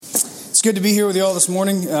It's good to be here with you all this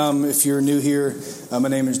morning. If you're new here, my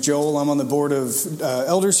name is Joel. I'm on the board of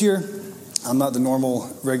elders here. I'm not the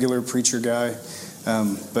normal, regular preacher guy,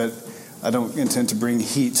 but I don't intend to bring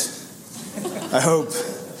heat, I hope.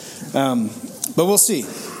 But we'll see.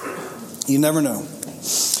 You never know.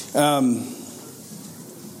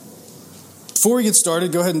 Before we get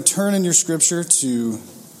started, go ahead and turn in your scripture to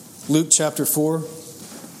Luke chapter 4.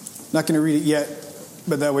 Not going to read it yet,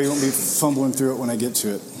 but that way you won't be fumbling through it when I get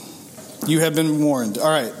to it. You have been warned.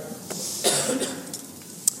 All right.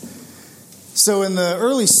 So in the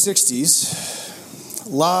early 60s, a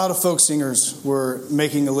lot of folk singers were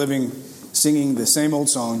making a living singing the same old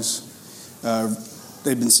songs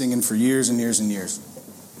they've been singing for years and years and years.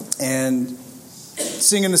 And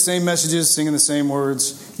singing the same messages, singing the same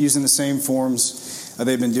words, using the same forms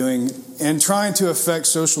they've been doing, and trying to affect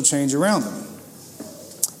social change around them.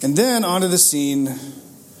 And then onto the scene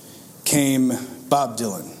came Bob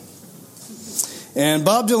Dylan. And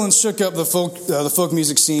Bob Dylan shook up the folk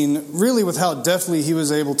music scene really with how deftly he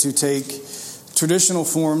was able to take traditional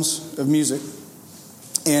forms of music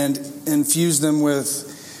and infuse them with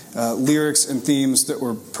lyrics and themes that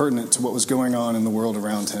were pertinent to what was going on in the world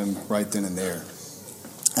around him right then and there.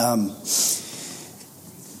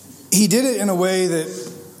 He did it in a way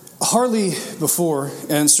that hardly before,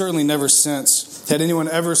 and certainly never since, had anyone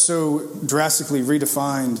ever so drastically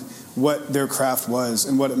redefined what their craft was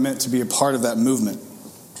and what it meant to be a part of that movement.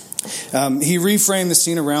 He reframed the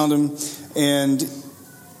scene around him, and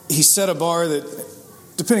he set a bar that,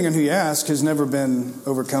 depending on who you ask, has never been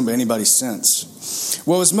overcome by anybody since.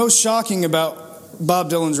 What was most shocking about Bob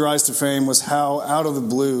Dylan's rise to fame was how out of the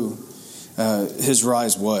blue his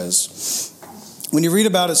rise was. When you read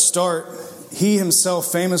about his start, he himself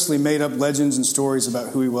famously made up legends and stories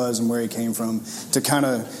about who he was and where he came from to kind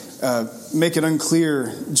of make it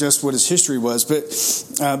unclear just what his history was.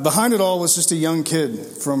 But behind it all was just a young kid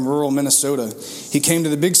from rural Minnesota. He came to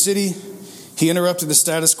the big city, he interrupted the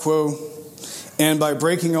status quo, and by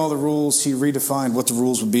breaking all the rules, he redefined what the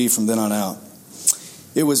rules would be from then on out.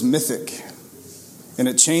 It was mythic, and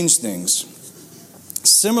it changed things.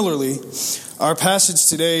 Similarly, our passage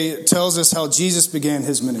today tells us how Jesus began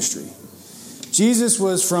his ministry. Jesus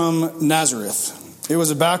was from Nazareth. It was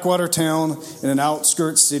a backwater town in an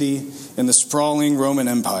outskirts city in the sprawling Roman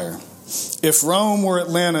Empire. If Rome were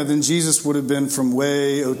Atlanta, then Jesus would have been from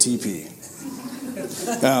way OTP.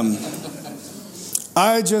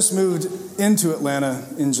 I just moved into Atlanta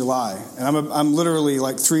in July, and I'm literally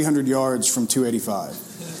like 300 yards from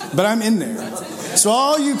 285. But I'm in there. So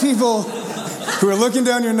all you people who are looking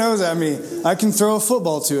down your nose at me, I can throw a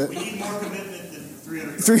football to it. We need more commitment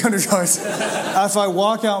than 300 yards. If I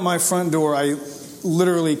walk out my front door, I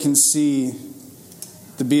literally can see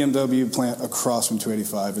the BMW plant across from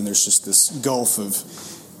 285, and there's just this gulf of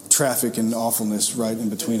traffic and awfulness right in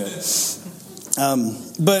between it.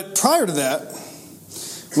 But prior to that,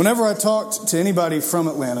 whenever I talked to anybody from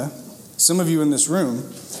Atlanta, some of you in this room,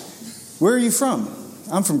 where are you from?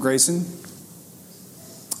 I'm from Grayson.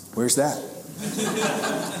 Where's that?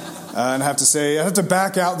 And I have to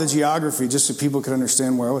back out the geography just so people could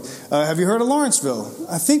understand where I was. Have you heard of Lawrenceville?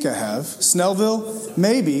 I think I have. Snellville?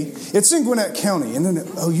 Maybe. It's in Gwinnett County. And then,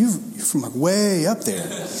 you're from like way up there.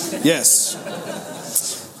 Yes.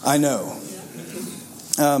 I know.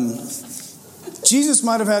 Jesus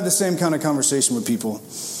might have had the same kind of conversation with people.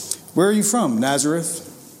 Where are you from? Nazareth?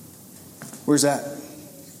 Where's that?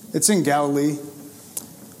 It's in Galilee.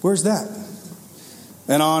 Where's that?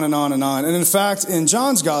 And on and on and on. And in fact, in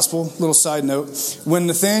John's gospel, little side note, when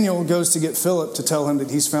Nathanael goes to get Philip to tell him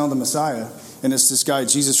that he's found the Messiah, and it's this guy,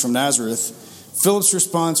 Jesus from Nazareth, Philip's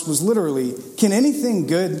response was literally, can anything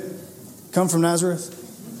good come from Nazareth?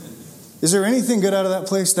 Is there anything good out of that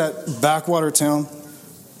place, that backwater town?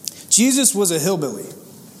 Jesus was a hillbilly,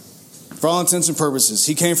 for all intents and purposes.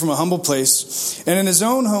 He came from a humble place, and in his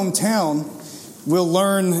own hometown, we'll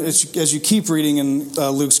learn, as you keep reading in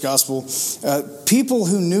Luke's gospel, people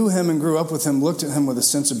who knew him and grew up with him looked at him with a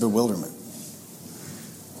sense of bewilderment.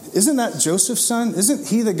 Isn't that Joseph's son? Isn't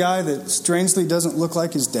he the guy that strangely doesn't look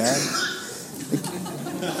like his dad?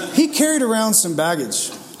 He carried around some baggage.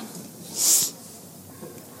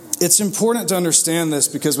 It's important to understand this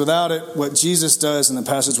because without it, what Jesus does in the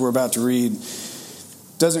passage we're about to read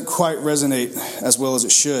doesn't quite resonate as well as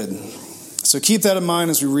it should. So keep that in mind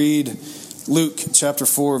as we read Luke chapter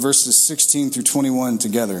 4, verses 16 through 21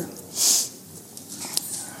 together.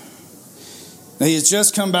 Now, he has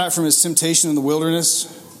just come back from his temptation in the wilderness.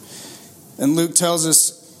 And Luke tells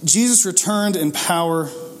us, Jesus returned in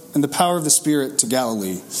the power of the Spirit to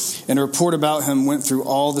Galilee. And a report about him went through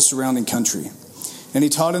all the surrounding country. And he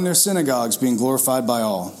taught in their synagogues, being glorified by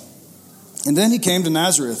all. And then he came to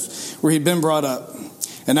Nazareth, where he'd been brought up.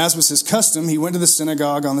 And as was his custom, he went to the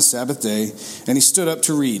synagogue on the Sabbath day, and he stood up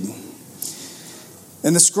to read.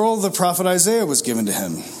 And the scroll of the prophet Isaiah was given to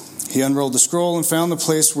him. He unrolled the scroll and found the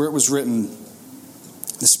place where it was written,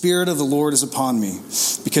 "The Spirit of the Lord is upon me,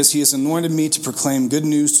 because he has anointed me to proclaim good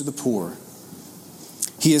news to the poor.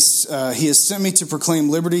 He has sent me to proclaim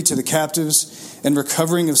liberty to the captives and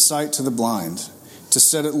recovering of sight to the blind, to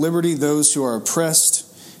set at liberty those who are oppressed,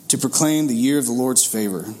 to proclaim the year of the Lord's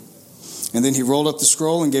favor." And then he rolled up the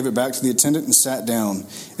scroll and gave it back to the attendant and sat down.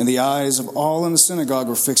 And the eyes of all in the synagogue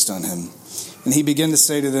were fixed on him. And he began to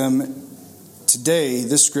say to them, "Today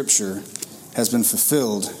this scripture has been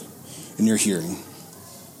fulfilled in your hearing."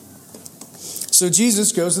 So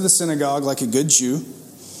Jesus goes to the synagogue like a good Jew,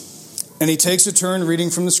 and he takes a turn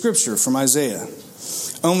reading from the scripture, from Isaiah.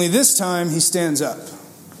 Only this time he stands up.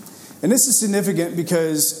 And this is significant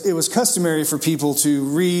because it was customary for people to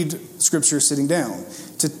read scripture sitting down.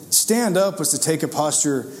 To stand up was to take a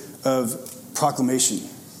posture of proclamation.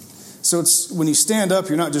 So it's when you stand up,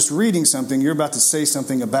 you're not just reading something, you're about to say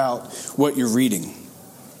something about what you're reading.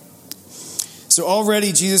 So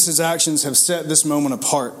already Jesus' actions have set this moment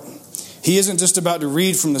apart. He isn't just about to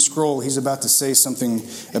read from the scroll, he's about to say something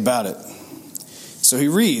about it. So he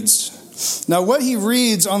reads. Now what he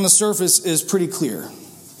reads on the surface is pretty clear.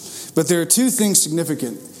 But there are two things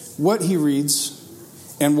significant: what he reads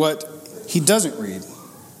and what he doesn't read.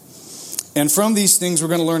 And from these things, we're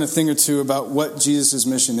going to learn a thing or two about what Jesus'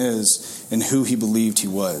 mission is and who he believed he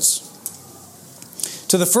was.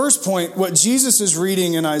 To the first point, what Jesus is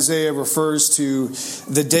reading in Isaiah refers to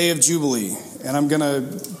the Day of Jubilee. And I'm going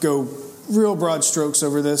to go real broad strokes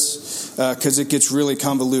over this because it gets really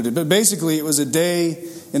convoluted. But basically, it was a day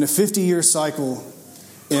in a 50-year cycle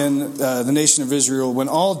in the nation of Israel when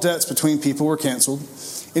all debts between people were canceled.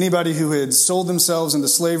 Anybody who had sold themselves into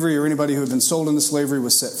slavery or anybody who had been sold into slavery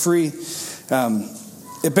was set free.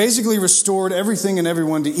 It basically restored everything and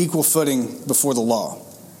everyone to equal footing before the law.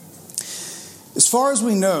 As far as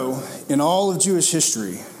we know, in all of Jewish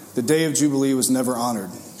history, the Day of Jubilee was never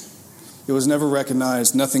honored. It was never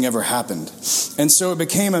recognized. Nothing ever happened. And so it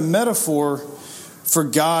became a metaphor for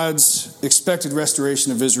God's expected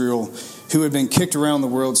restoration of Israel, who had been kicked around the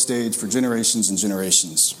world stage for generations and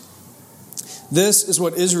generations. This is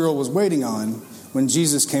what Israel was waiting on when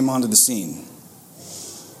Jesus came onto the scene.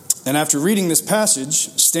 And after reading this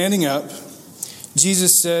passage, standing up,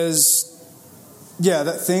 Jesus says, "Yeah,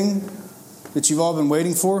 that thing that you've all been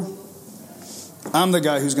waiting for, I'm the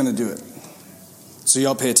guy who's going to do it. So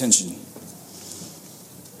y'all pay attention."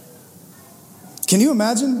 Can you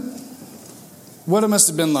imagine what it must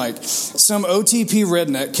have been like? Some OTP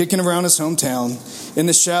redneck kicking around his hometown in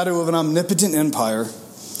the shadow of an omnipotent empire,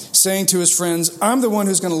 saying to his friends, "I'm the one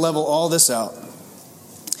who's going to level all this out.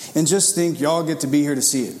 And just think, y'all get to be here to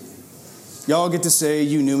see it. Y'all get to say,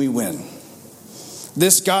 'You knew me when.'"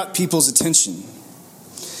 This got people's attention.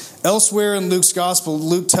 Elsewhere in Luke's gospel,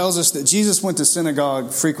 Luke tells us that Jesus went to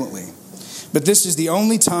synagogue frequently. But this is the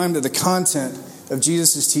only time that the content of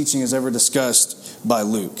Jesus' teaching is ever discussed by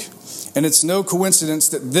Luke. And it's no coincidence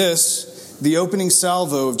that this, the opening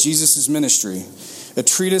salvo of Jesus' ministry, a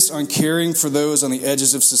treatise on caring for those on the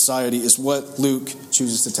edges of society, is what Luke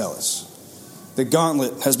chooses to tell us. The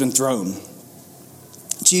gauntlet has been thrown.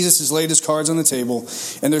 Jesus has laid his cards on the table,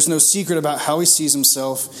 and there's no secret about how he sees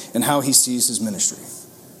himself and how he sees his ministry.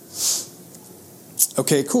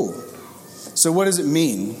 Okay, cool. So what does it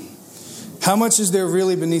mean? How much is there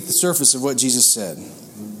really beneath the surface of what Jesus said?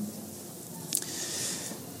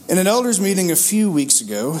 In an elders meeting a few weeks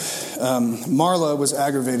ago, Marla was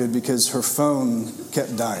aggravated because her phone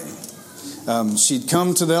kept dying. She'd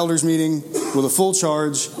come to the elders meeting with a full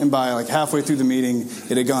charge, and by like halfway through the meeting,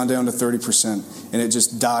 it had gone down to 30%, and it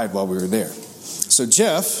just died while we were there. So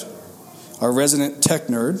Jeff, our resident tech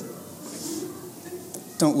nerd,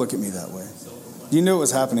 don't look at me that way. You knew what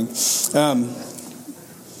was happening.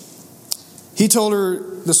 He told her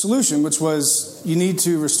the solution, which was you need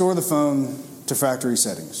to restore the phone to factory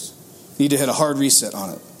settings. You need to hit a hard reset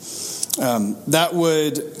on it. That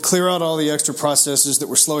would clear out all the extra processes that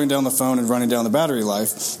were slowing down the phone and running down the battery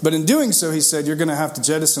life. But in doing so, he said, you're going to have to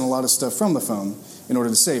jettison a lot of stuff from the phone in order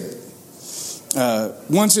to save it.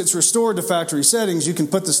 Once it's restored to factory settings, you can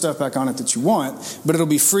put the stuff back on it that you want, but it'll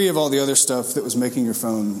be free of all the other stuff that was making your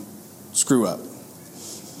phone screw up.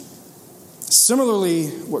 Similarly,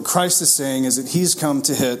 what Christ is saying is that he's come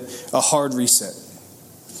to hit a hard reset.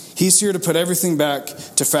 He's here to put everything back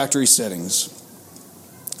to factory settings.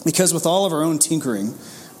 Because with all of our own tinkering,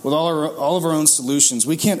 with all of our own solutions,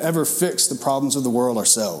 we can't ever fix the problems of the world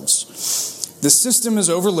ourselves. The system is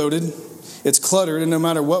overloaded, it's cluttered, and no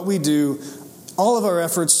matter what we do, all of our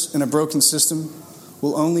efforts in a broken system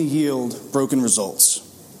will only yield broken results.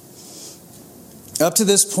 Up to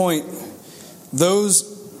this point, those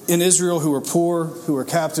in Israel who were poor, who were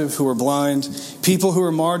captive, who were blind, people who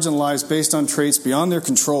were marginalized based on traits beyond their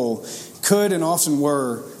control, could and often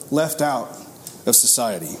were left out of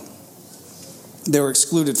society. They were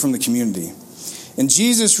excluded from the community. And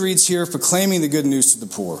Jesus reads here proclaiming the good news to the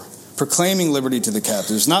poor, proclaiming liberty to the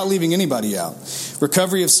captives, not leaving anybody out,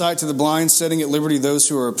 recovery of sight to the blind, setting at liberty those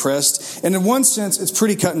who are oppressed. And in one sense, it's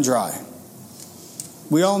pretty cut and dry.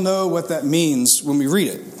 We all know what that means when we read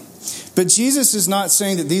it. But Jesus is not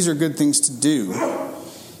saying that these are good things to do.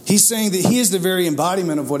 He's saying that he is the very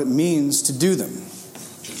embodiment of what it means to do them.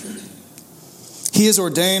 He is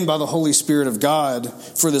ordained by the Holy Spirit of God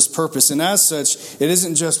for this purpose. And as such, it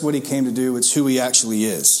isn't just what he came to do, it's who he actually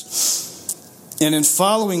is. And in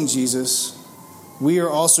following Jesus, we are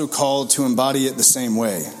also called to embody it the same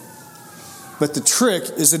way. But the trick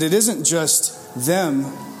is that it isn't just them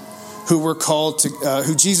who were called to,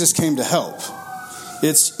 who Jesus came to help.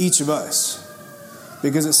 It's each of us.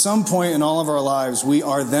 Because at some point in all of our lives, we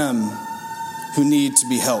are them who need to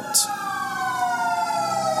be helped.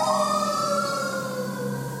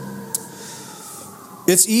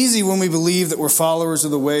 It's easy when we believe that we're followers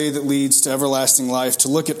of the way that leads to everlasting life to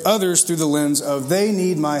look at others through the lens of they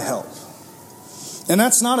need my help. And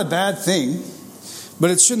that's not a bad thing, but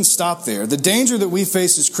it shouldn't stop there. The danger that we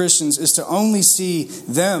face as Christians is to only see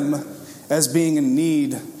them as being in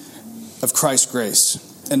need of Christ's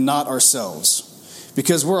grace and not ourselves.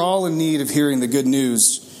 Because we're all in need of hearing the good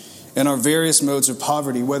news in our various modes of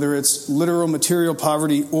poverty, whether it's literal material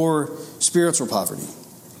poverty or spiritual poverty.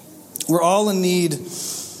 We're all in need,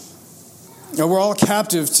 we're all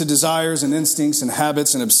captive to desires and instincts and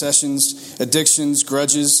habits and obsessions, addictions,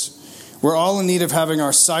 grudges. We're all in need of having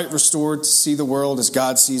our sight restored to see the world as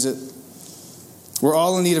God sees it. We're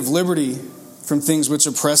all in need of liberty from things which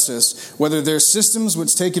oppress us, whether they're systems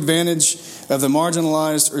which take advantage of the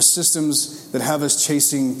marginalized or systems that have us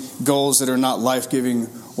chasing goals that are not life-giving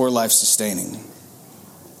or life-sustaining.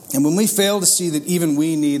 And when we fail to see that even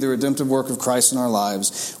we need the redemptive work of Christ in our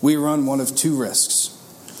lives, we run one of two risks.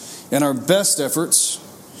 In our best efforts,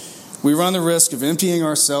 we run the risk of emptying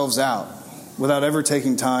ourselves out without ever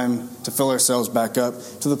taking time to fill ourselves back up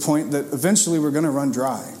to the point that eventually we're going to run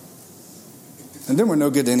dry. And then we're no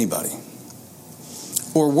good to anybody.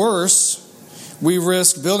 Or worse, we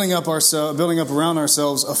risk building up around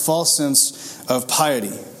ourselves a false sense of piety,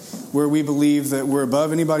 where we believe that we're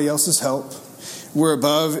above anybody else's help, we're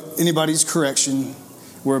above anybody's correction,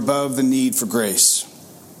 we're above the need for grace.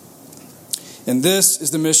 And this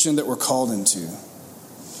is the mission that we're called into,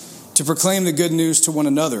 to proclaim the good news to one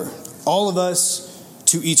another, all of us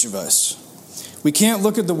to each of us. We can't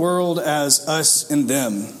look at the world as us and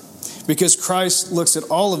them, because Christ looks at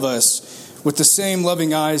all of us with the same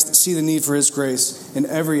loving eyes that see the need for his grace in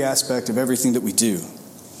every aspect of everything that we do,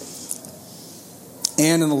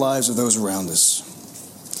 and in the lives of those around us.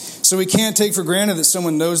 So we can't take for granted that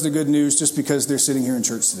someone knows the good news just because they're sitting here in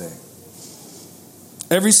church today.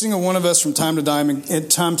 Every single one of us from time to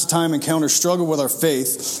time encounter struggle with our faith.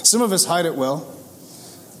 Some of us hide it well.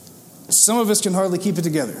 Some of us can hardly keep it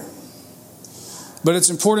together. But it's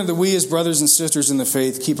important that we as brothers and sisters in the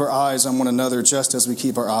faith keep our eyes on one another just as we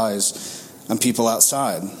keep our eyes on people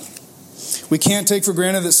outside. We can't take for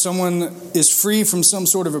granted that someone is free from some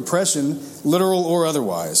sort of oppression, literal or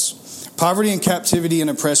otherwise. Poverty and captivity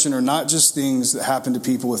and oppression are not just things that happen to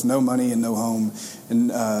people with no money and no home and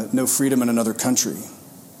no freedom in another country.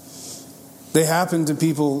 They happen to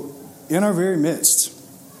people in our very midst.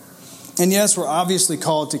 And yes, we're obviously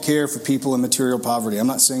called to care for people in material poverty. I'm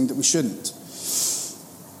not saying that we shouldn't.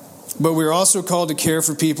 But we're also called to care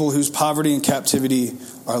for people whose poverty and captivity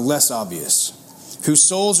are less obvious, whose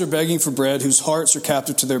souls are begging for bread, whose hearts are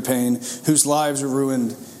captive to their pain, whose lives are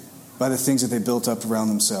ruined by the things that they built up around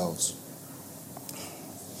themselves.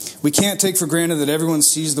 We can't take for granted that everyone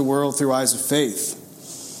sees the world through eyes of faith.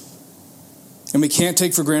 And we can't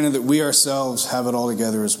take for granted that we ourselves have it all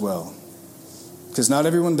together as well. Because not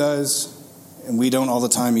everyone does, and we don't all the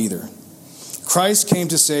time either. Christ came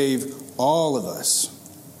to save all of us.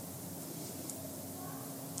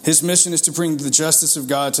 His mission is to bring the justice of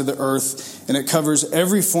God to the earth, and it covers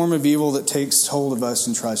every form of evil that takes hold of us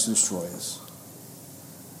and tries to destroy us.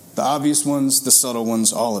 The obvious ones, the subtle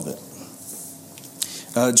ones, all of it.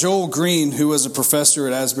 Joel Green, who was a professor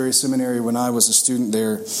at Asbury Seminary when I was a student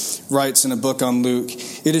there, writes in a book on Luke,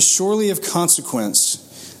 "It is surely of consequence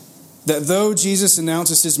that though Jesus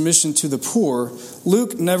announces his mission to the poor,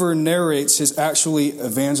 Luke never narrates his actually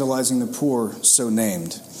evangelizing the poor so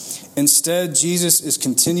named. Instead, Jesus is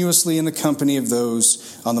continuously in the company of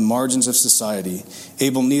those on the margins of society,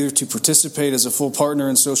 able neither to participate as a full partner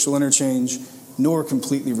in social interchange, nor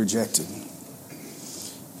completely rejected.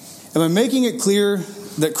 Am I making it clear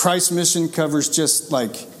that Christ's mission covers just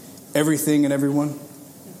like everything and everyone?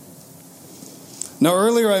 Now,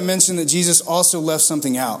 earlier I mentioned that Jesus also left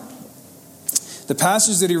something out. The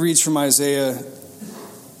passage that he reads from Isaiah,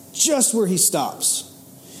 just where he stops,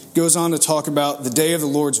 goes on to talk about the day of the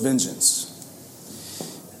Lord's vengeance.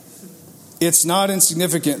 It's not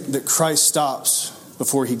insignificant that Christ stops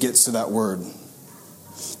before he gets to that word,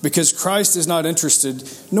 because Christ is not interested,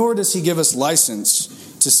 nor does he give us license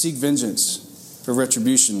to seek vengeance or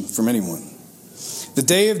retribution from anyone. The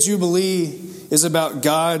day of Jubilee is about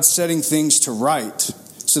God setting things to right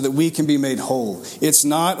so that we can be made whole. It's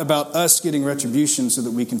not about us getting retribution so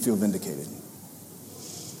that we can feel vindicated.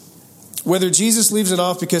 Whether Jesus leaves it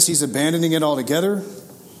off because he's abandoning it altogether,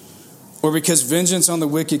 or because vengeance on the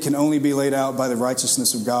wicked can only be laid out by the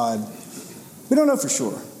righteousness of God, we don't know for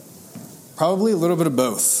sure. Probably a little bit of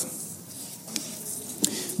both.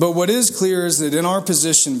 But what is clear is that in our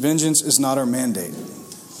position, vengeance is not our mandate.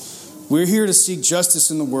 We're here to seek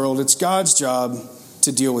justice in the world. It's God's job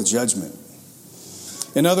to deal with judgment.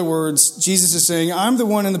 In other words, Jesus is saying, I'm the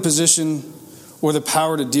one in the position or the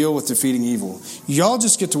power to deal with defeating evil. Y'all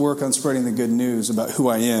just get to work on spreading the good news about who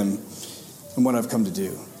I am and what I've come to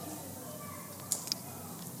do.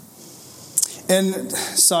 And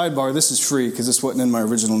sidebar, this is free because this wasn't in my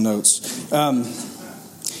original notes.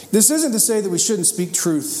 This isn't to say that we shouldn't speak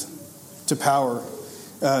truth to power,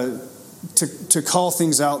 to call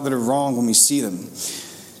things out that are wrong when we see them.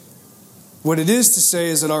 What it is to say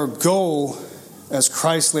is that our goal, as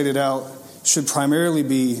Christ laid it out, should primarily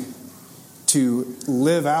be to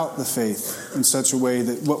live out the faith in such a way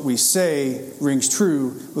that what we say rings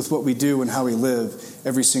true with what we do and how we live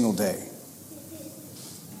every single day.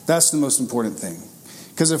 That's the most important thing.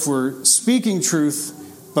 Because if we're speaking truth,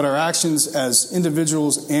 but our actions as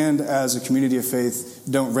individuals and as a community of faith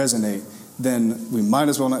don't resonate, then we might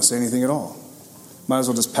as well not say anything at all. Might as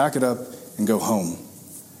well just pack it up and go home.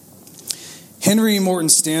 Henry Morton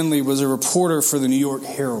Stanley was a reporter for the New York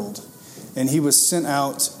Herald, and he was sent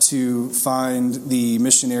out to find the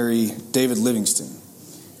missionary David Livingstone.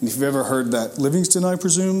 And if you've ever heard that, Livingstone, I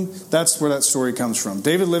presume, that's where that story comes from.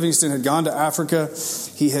 David Livingstone had gone to Africa.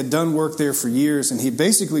 He had done work there for years, and he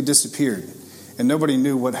basically disappeared, and nobody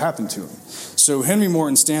knew what happened to him. So Henry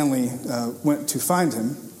Morton Stanley went to find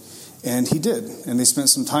him, and he did, and they spent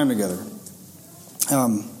some time together.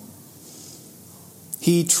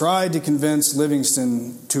 He tried to convince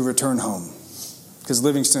Livingstone to return home, because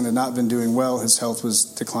Livingstone had not been doing well. His health was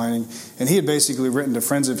declining. And he had basically written to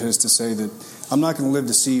friends of his to say that, I'm not going to live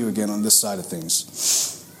to see you again on this side of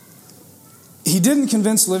things. He didn't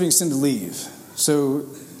convince Livingstone to leave. So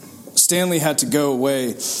Stanley had to go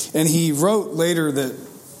away. And he wrote later that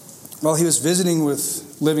while he was visiting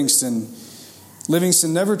with Livingstone,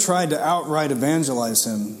 Livingstone never tried to outright evangelize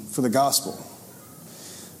him for the gospel.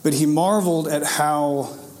 But he marveled at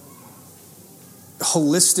how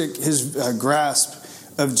holistic his grasp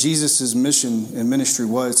of Jesus' mission and ministry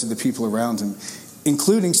was to the people around him,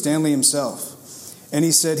 including Stanley himself. And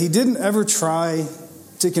he said, he didn't ever try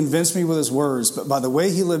to convince me with his words, but by the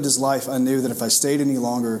way he lived his life, I knew that if I stayed any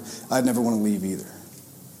longer, I'd never want to leave either.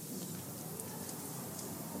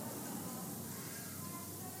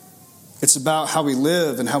 It's about how we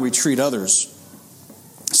live and how we treat others.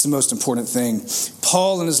 It's the most important thing.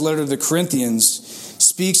 Paul, in his letter to the Corinthians,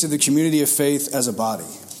 speaks of the community of faith as a body.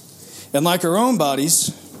 And like our own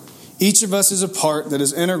bodies, each of us is a part that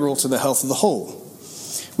is integral to the health of the whole.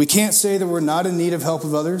 We can't say that we're not in need of help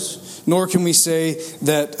of others, nor can we say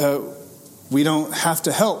that we don't have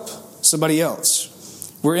to help somebody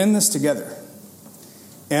else. We're in this together.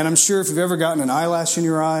 And I'm sure if you've ever gotten an eyelash in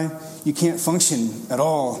your eye, you can't function at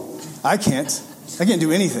all. I can't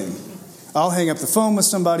do anything. I'll hang up the phone with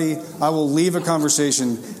somebody. I will leave a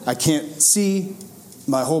conversation. I can't see.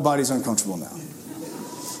 My whole body's uncomfortable now.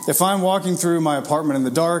 If I'm walking through my apartment in the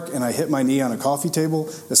dark and I hit my knee on a coffee table,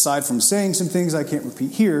 aside from saying some things I can't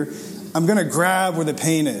repeat here, I'm going to grab where the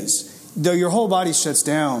pain is. Though your whole body shuts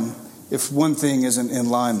down if one thing isn't in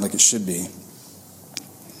line like it should be.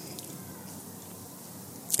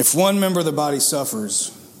 If one member of the body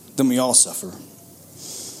suffers, then we all suffer.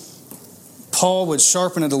 Paul would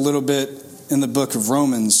sharpen it a little bit in the book of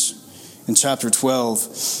Romans in chapter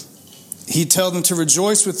 12. He'd tell them to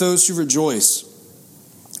rejoice with those who rejoice,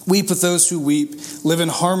 weep with those who weep, live in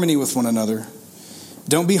harmony with one another.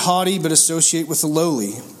 Don't be haughty, but associate with the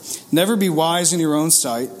lowly. Never be wise in your own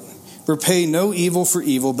sight. Repay no evil for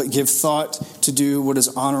evil, but give thought to do what is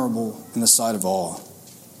honorable in the sight of all.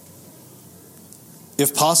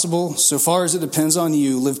 If possible, so far as it depends on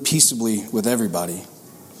you, live peaceably with everybody.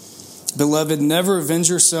 Beloved, never avenge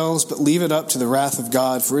yourselves, but leave it up to the wrath of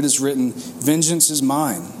God, for it is written, vengeance is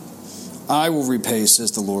mine. I will repay,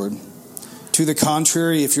 says the Lord. To the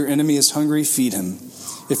contrary, if your enemy is hungry, feed him.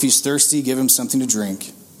 If he's thirsty, give him something to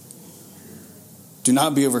drink. Do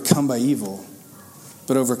not be overcome by evil,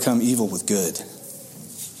 but overcome evil with good.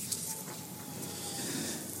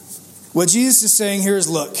 What Jesus is saying here is,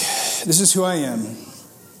 look, this is who I am.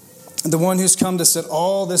 The one who's come to set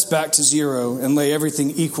all this back to zero and lay everything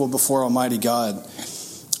equal before Almighty God.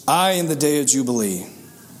 I am the day of Jubilee.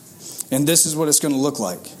 And this is what it's going to look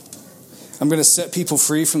like. I'm going to set people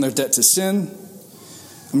free from their debt to sin.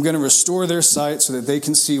 I'm going to restore their sight so that they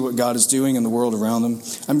can see what God is doing in the world around them.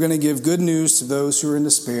 I'm going to give good news to those who are in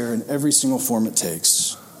despair in every single form it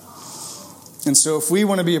takes. And so if we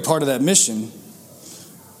want to be a part of that mission,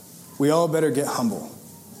 we all better get humble.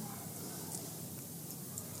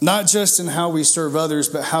 Not just in how we serve others,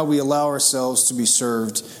 but how we allow ourselves to be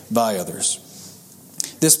served by others.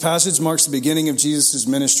 This passage marks the beginning of Jesus'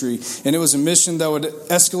 ministry, and it was a mission that would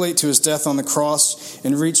escalate to his death on the cross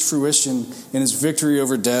and reach fruition in his victory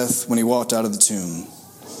over death when he walked out of the tomb.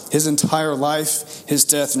 His entire life, his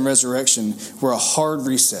death and resurrection were a hard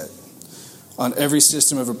reset on every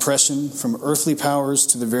system of oppression, from earthly powers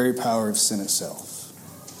to the very power of sin itself.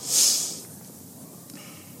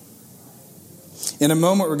 In a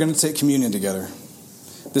moment, we're going to take communion together.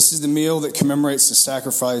 This is the meal that commemorates the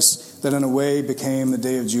sacrifice that in a way became the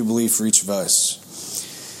day of Jubilee for each of us.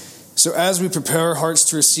 So as we prepare our hearts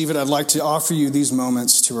to receive it, I'd like to offer you these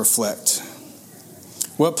moments to reflect.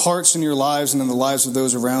 What parts in your lives and in the lives of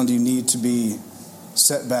those around you need to be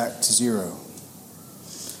set back to zero?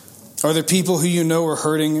 Are there people who you know are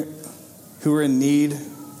hurting, who are in need,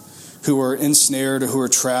 who are ensnared, or who are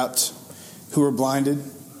trapped, who are blinded,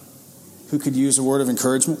 who could use a word of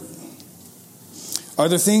encouragement? Are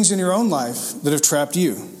there things in your own life that have trapped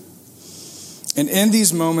you? And in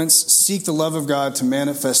these moments, seek the love of God to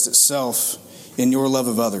manifest itself in your love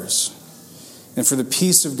of others, and for the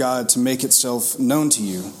peace of God to make itself known to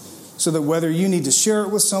you, so that whether you need to share it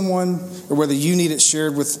with someone or whether you need it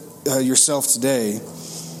shared with yourself today,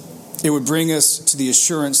 it would bring us to the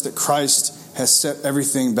assurance that Christ has set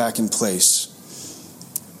everything back in place.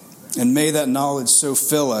 And may that knowledge so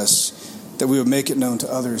fill us that we would make it known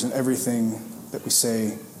to others in everything that we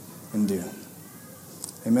say and do.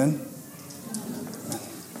 Amen.